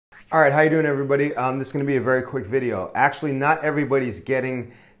All right, how you doing, everybody? This is going to be a very quick video. Actually, not everybody's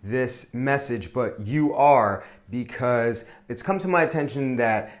getting this message, but you are, because it's come to my attention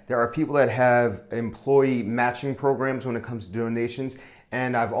that there are people that have employee matching programs when it comes to donations.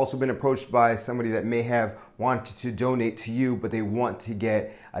 And I've also been approached by somebody that may have wanted to donate to you, but they want to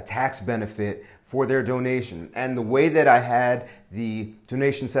get a tax benefit for their donation. And the way that I had the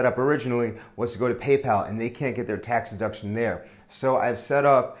donation set up originally was to go to PayPal, and they can't get their tax deduction there. So I've set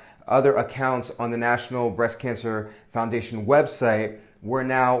up other accounts on the National Breast Cancer Foundation website where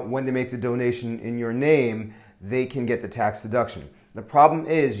now when they make the donation in your name, they can get the tax deduction. The problem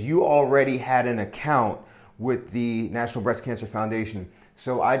is you already had an account with the National Breast Cancer Foundation.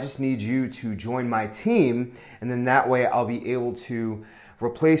 So I just need you to join my team, and then that way I'll be able to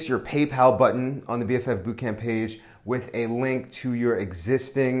replace your PayPal button on the BFF Bootcamp page with a link to your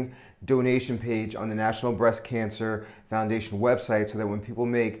existing donation page on the National Breast Cancer Foundation website, so that when people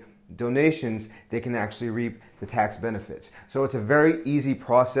make donations, they can actually reap the tax benefits. So it's a very easy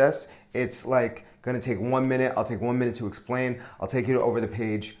process. It's like going to take 1 minute. I'll take 1 minute to explain. I'll take you over the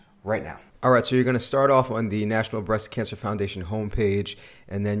page right now. All right, so you're going to start off on the National Breast Cancer Foundation homepage,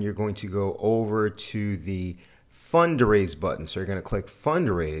 and then you're going to go over to the fundraise button. So you're going to click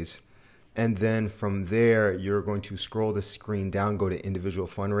fundraise, and then from there you're going to scroll the screen down, go to individual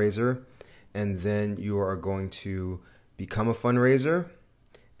fundraiser, and then you are going to become a fundraiser,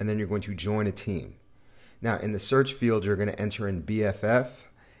 and then you're going to join a team. Now in the search field, you're going to enter in BFF,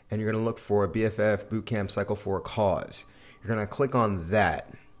 and you're going to look for BFF Bootcamp Cycle for a Cause. You're going to click on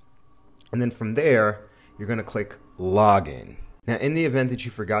that. And then from there, you're going to click Login. Now, in the event that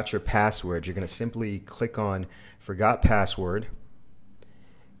you forgot your password, you're going to simply click on Forgot Password.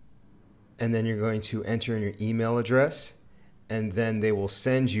 And then you're going to enter in your email address. And then they will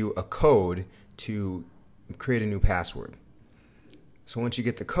send you a code to create a new password. So once you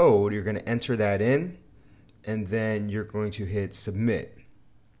get the code, you're going to enter that in. And then you're going to hit Submit.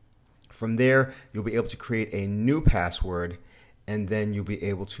 From there, you'll be able to create a new password, and then you'll be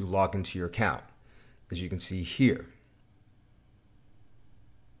able to log into your account, as you can see here.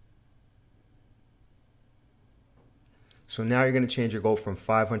 So now you're going to change your goal from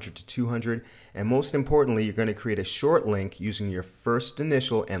 500 to 200, and most importantly, you're going to create a short link using your first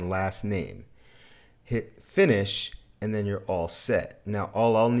initial and last name. Hit Finish, and then you're all set. Now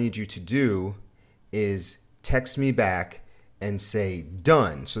all I'll need you to do is text me back and say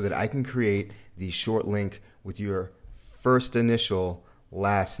done, so that I can create the short link with your first initial,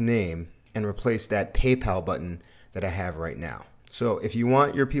 last name, and replace that PayPal button that I have right now. So if you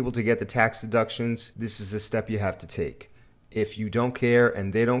want your people to get the tax deductions, this is a step you have to take. If you don't care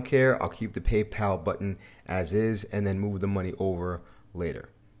and they don't care, I'll keep the PayPal button as is and then move the money over later.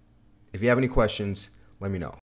 If you have any questions, let me know.